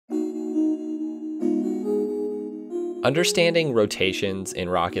Understanding rotations in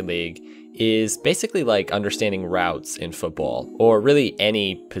Rocket League is basically like understanding routes in football, or really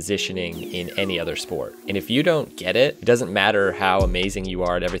any positioning in any other sport. And if you don't get it, it doesn't matter how amazing you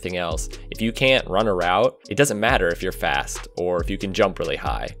are at everything else. If you can't run a route, it doesn't matter if you're fast or if you can jump really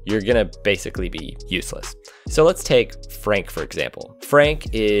high. You're gonna basically be useless. So let's take Frank, for example. Frank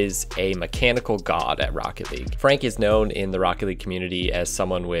is a mechanical god at Rocket League. Frank is known in the Rocket League community as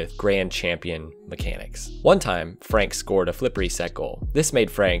someone with grand champion mechanics. One time, Frank scored a flip reset goal. This made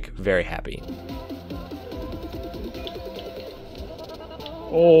Frank very happy.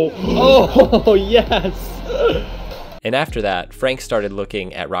 Oh, yes! And after that, Frank started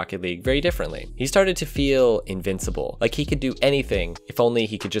looking at Rocket League very differently. He started to feel invincible, like he could do anything if only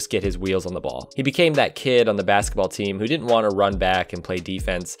he could just get his wheels on the ball. He became that kid on the basketball team who didn't want to run back and play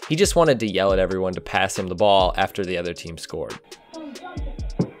defense. He just wanted to yell at everyone to pass him the ball after the other team scored.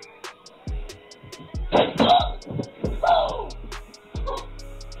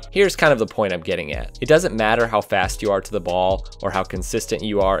 Here's kind of the point I'm getting at. It doesn't matter how fast you are to the ball or how consistent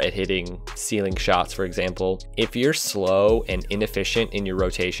you are at hitting ceiling shots, for example. If you're slow and inefficient in your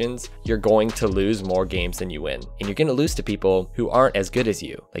rotations, you're going to lose more games than you win. And you're going to lose to people who aren't as good as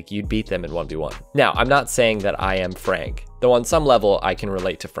you. Like, you'd beat them in 1v1. Now, I'm not saying that I am Frank, though on some level I can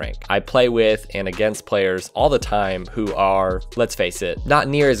relate to Frank. I play with and against players all the time who are, let's face it, not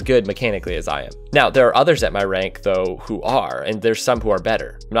near as good mechanically as I am. Now, there are others at my rank though who are, and there's some who are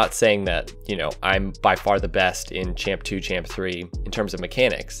better. I'm not saying that, I'm by far the best in Champ 2, Champ 3 in terms of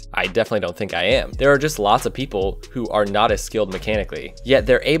mechanics. I definitely don't think I am. There are just lots of people who are not as skilled mechanically, yet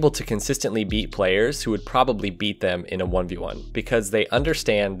they're able to consistently beat players who would probably beat them in a 1v1 because they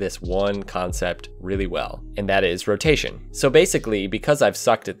understand this one concept really well, and that is rotation. So basically, because I've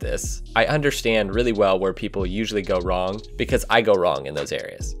sucked at this, I understand really well where people usually go wrong because I go wrong in those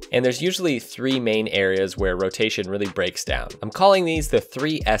areas. And there's usually three main areas where rotation really breaks down. I'm calling these the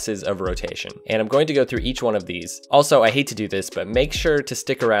 3 S's of rotation, and I'm going to go through each one of these. Also, I hate to do this, but make sure to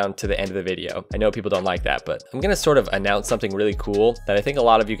stick around to the end of the video. I know people don't like that, but I'm gonna sort of announce something really cool that I think a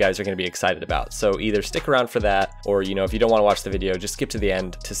lot of you guys are gonna be excited about. So either stick around for that, or if you don't wanna watch the video, just skip to the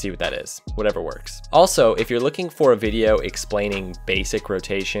end to see what that is. Whatever works. Also, if you're looking for a video explaining basic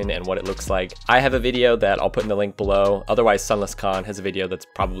rotation and what it looks like, I have a video that I'll put in the link below. Otherwise, Sunless Khan has a video that's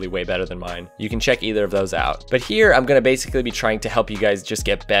probably way better than mine. You can check either of those out. But here, I'm gonna basically be trying to help you guys just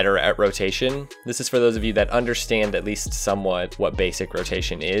get better at rotation. This is for those of you that understand at least somewhat what basic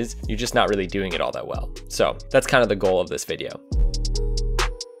rotation is. You're just not really doing it all that well. So that's kind of the goal of this video.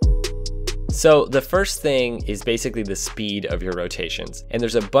 So the first thing is basically the speed of your rotations. And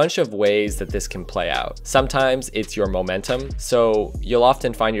there's a bunch of ways that this can play out. Sometimes it's your momentum. So you'll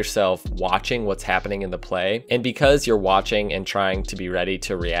often find yourself watching what's happening in the play. And because you're watching and trying to be ready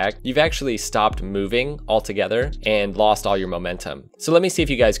to react, you've actually stopped moving altogether and lost all your momentum. So let me see if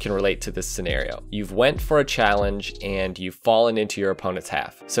you guys can relate to this scenario. You've went for a challenge and you've fallen into your opponent's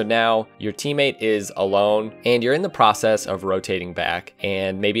half. So now your teammate is alone and you're in the process of rotating back,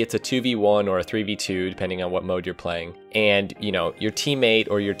 and maybe it's a 2v1 or a 3v2 depending on what mode you're playing, and your teammate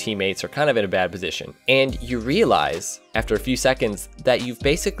or your teammates are kind of in a bad position, and you realize after a few seconds that you've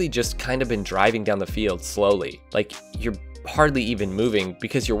basically just kind of been driving down the field slowly, like you're hardly even moving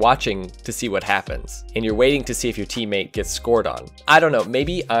because you're watching to see what happens and you're waiting to see if your teammate gets scored on. I don't know,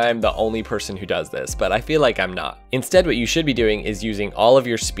 maybe I'm the only person who does this, but I feel like I'm not. Instead, what you should be doing is using all of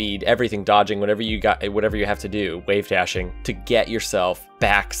your speed, everything, dodging, whatever you have to do, wave dashing, to get yourself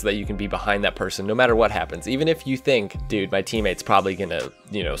back so that you can be behind that person no matter what happens. Even if you think, dude, my teammate's probably gonna,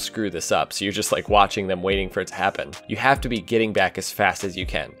 screw this up, so you're just like watching them, waiting for it to happen. You have to be getting back as fast as you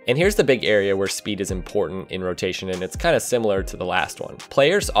can. And here's the big area where speed is important in rotation, and it's kind of similar to the last one.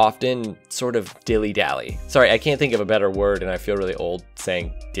 Players often sort of dilly-dally. Sorry, I can't think of a better word, and I feel really old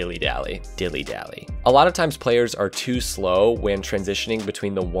saying dilly-dally. Dilly-dally. A lot of times players are too slow when transitioning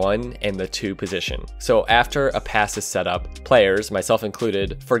between the 1 and the 2 position. So after a pass is set up, players, myself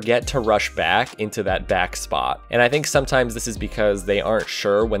included, forget to rush back into that back spot. And I think sometimes this is because they aren't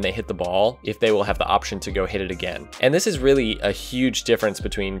sure when they hit the ball if they will have the option to go hit it again. And this is really a huge difference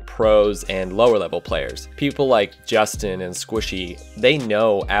between pros and lower level players. People like Justin and Squishy, they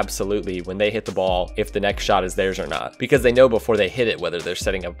know absolutely when they hit the ball if the next shot is theirs or not, because they know before they hit it whether they're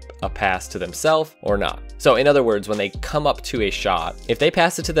setting up a pass to themselves or not. So in other words, words, when they come up to a shot, if they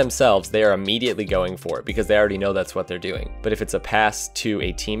pass it to themselves, they are immediately going for it because they already know that's what they're doing. But if it's a pass to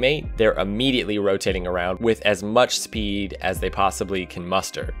a teammate, they're immediately rotating around with as much speed as they possibly can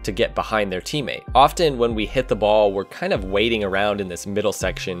muster to get behind their teammate. Often when we hit the ball, we're kind of waiting around in this middle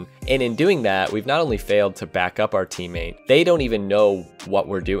section, and in doing that, we've not only failed to back up our teammate, they don't even know what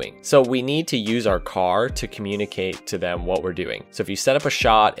we're doing. So we need to use our car to communicate to them what we're doing. So if you set up a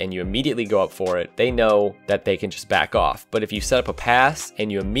shot and you immediately go up for it, they know that they can just back off. But if you set up a pass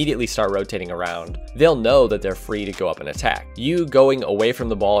and you immediately start rotating around, they'll know that they're free to go up and attack. You going away from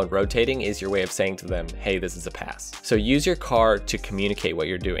the ball and rotating is your way of saying to them, hey, this is a pass. So use your car to communicate what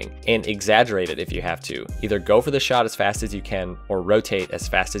you're doing and exaggerate it if you have to. Either go for the shot as fast as you can or rotate as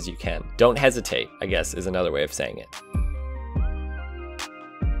fast as you can. Don't hesitate, I guess, is another way of saying it.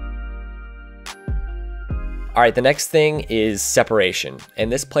 All right, the next thing is separation,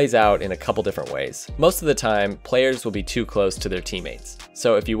 and this plays out in a couple different ways. Most of the time, players will be too close to their teammates.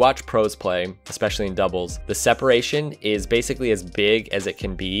 So if you watch pros play, especially in doubles, the separation is basically as big as it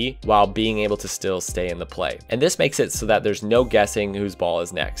can be while being able to still stay in the play. And this makes it so that there's no guessing whose ball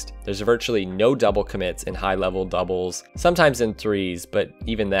is next. There's virtually no double commits in high-level doubles, sometimes in threes, but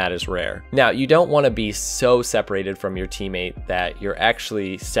even that is rare. Now, you don't want to be so separated from your teammate that you're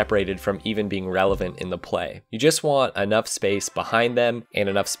actually separated from even being relevant in the play. You just want enough space behind them and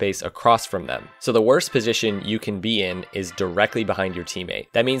enough space across from them. So the worst position you can be in is directly behind your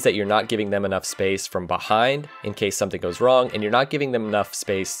teammate. That means that you're not giving them enough space from behind in case something goes wrong, and you're not giving them enough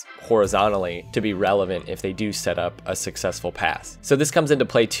space horizontally to be relevant if they do set up a successful pass. So this comes into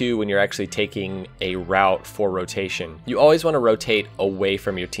play too when you're actually taking a route for rotation. You always want to rotate away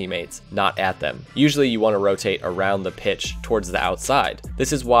from your teammates, not at them. Usually you want to rotate around the pitch towards the outside.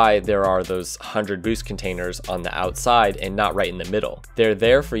 This is why there are those 100 boost containers on the outside and not right in the middle. They're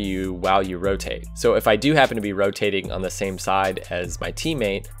there for you while you rotate. So if I do happen to be rotating on the same side as my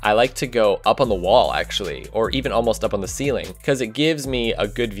teammate, I like to go up on the wall actually, or even almost up on the ceiling, because it gives me a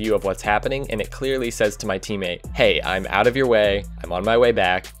good view of what's happening and it clearly says to my teammate, hey, I'm out of your way, I'm on my way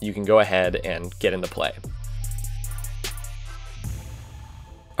back, you can go ahead and get into play.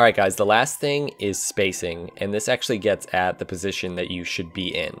 All right, guys, the last thing is spacing, and this actually gets at the position that you should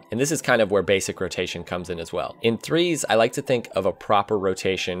be in. And this is kind of where basic rotation comes in as well. In threes, I like to think of a proper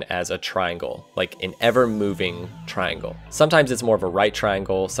rotation as a triangle, like an ever-moving triangle. Sometimes it's more of a right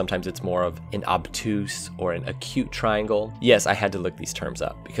triangle, sometimes it's more of an obtuse or an acute triangle. Yes, I had to look these terms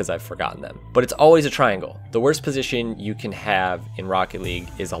up because I've forgotten them. But it's always a triangle. The worst position you can have in Rocket League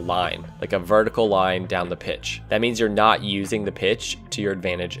is a line, like a vertical line down the pitch. That means you're not using the pitch to your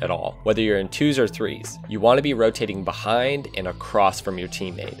advantage at all. Whether you're in twos or threes, you want to be rotating behind and across from your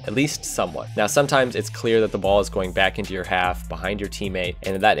teammate, at least somewhat. Now, sometimes it's clear that the ball is going back into your half behind your teammate,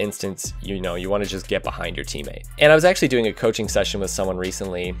 and in that instance, you want to just get behind your teammate. And I was actually doing a coaching session with someone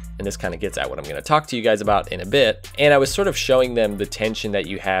recently, and this kind of gets at what I'm going to talk to you guys about in a bit. And I was sort of showing them the tension that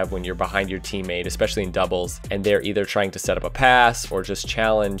you have when you're behind your teammate, especially in doubles, and they're either trying to set up a pass or just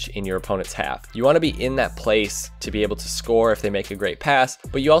challenge in your opponent's half. You want to be in that place to be able to score if they make a great pass,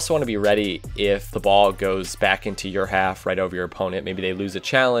 but you also want to be ready if the ball goes back into your half right over your opponent. Maybe they lose a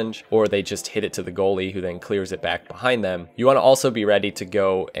challenge or they just hit it to the goalie who then clears it back behind them. You want to also be ready to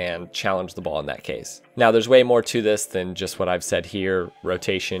go and challenge the ball in that case. Now, there's way more to this than just what I've said here.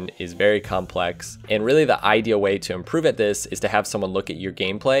 Rotation is very complex, and really the ideal way to improve at this is to have someone look at your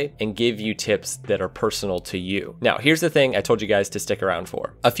gameplay and give you tips that are personal to you. Now, here's the thing I told you guys to stick around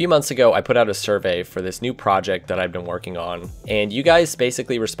for. A few months ago, I put out a survey for this new project that I've been working on, and you guys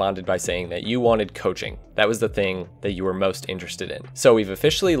basically responded by saying that you wanted coaching. That was the thing that you were most interested in. So we've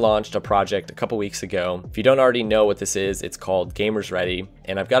officially launched a project a couple weeks ago. If you don't already know what this is, it's called GamersRdy,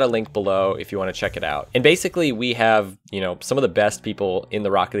 and I've got a link below if you want to check it out. And basically we have, some of the best people in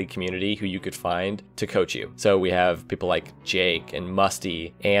the Rocket League community who you could find to coach you. So we have people like Jake and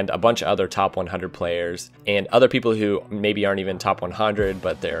Musty and a bunch of other top 100 players and other people who maybe aren't even top 100,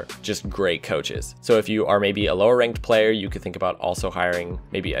 but they're just great coaches. So if you are maybe a lower ranked player, you could think about also hiring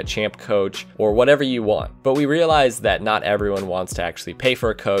maybe a champ coach or whatever you want. But we realize that not everyone wants to actually pay for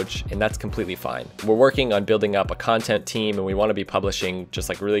a coach, and that's completely fine. We're working on building up a content team, and we want to be publishing just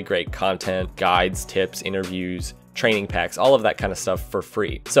like really great content, guides, tips, interviews, training packs, all of that kind of stuff for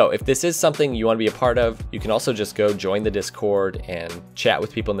free. So if this is something you want to be a part of, you can also just go join the Discord and chat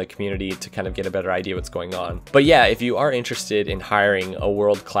with people in the community to kind of get a better idea what's going on. But yeah, if you are interested in hiring a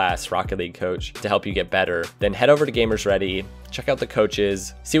world-class Rocket League coach to help you get better, then head over to GamersRdy, check out the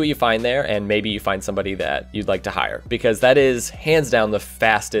coaches, see what you find there, and maybe you find somebody that you'd like to hire, because that is hands down the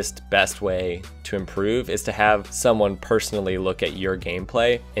fastest, best way to improve, is to have someone personally look at your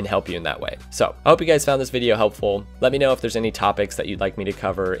gameplay and help you in that way. So I hope you guys found this video helpful. Let me know if there's any topics that you'd like me to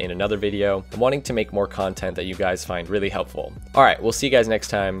cover in another video. I'm wanting to make more content that you guys find really helpful. All right, we'll see you guys next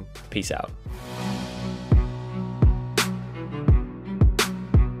time. Peace out.